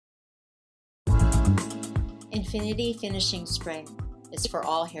Infinity Finishing Spray is for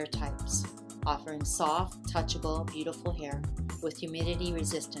all hair types, offering soft, touchable, beautiful hair with humidity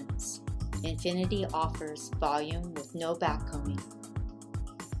resistance. Infinity offers volume with no backcombing.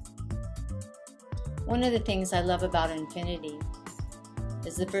 One of the things I love about Infinity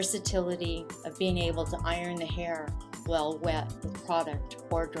is the versatility of being able to iron the hair while wet with product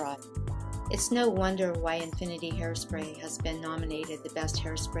or dry. It's no wonder why Infinity Hairspray has been nominated the best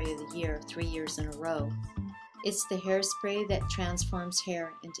hairspray of the year 3 years in a row. It's the hairspray that transforms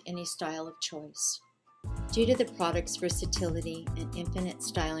hair into any style of choice. Due to the product's versatility and infinite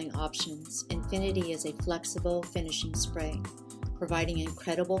styling options, Infinity is a flexible finishing spray, providing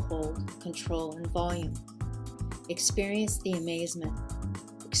incredible hold, control, and volume. Experience the amazement.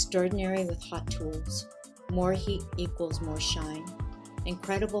 Extraordinary with hot tools. More heat equals more shine.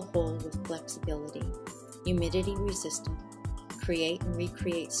 Incredible hold with flexibility. Humidity resistant. Create and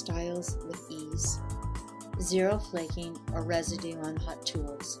recreate styles with ease. Zero flaking or residue on hot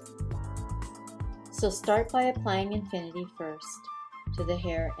tools. So start by applying Infinity first to the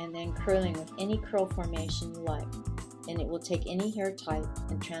hair and then curling with any curl formation you like, and it will take any hair type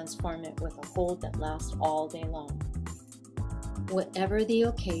and transform it with a hold that lasts all day long. Whatever the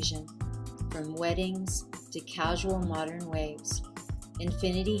occasion, from weddings to casual modern waves,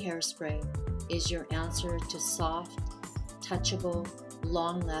 Infinity Hairspray is your answer to soft, touchable,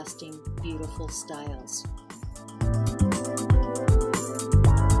 long-lasting, beautiful styles.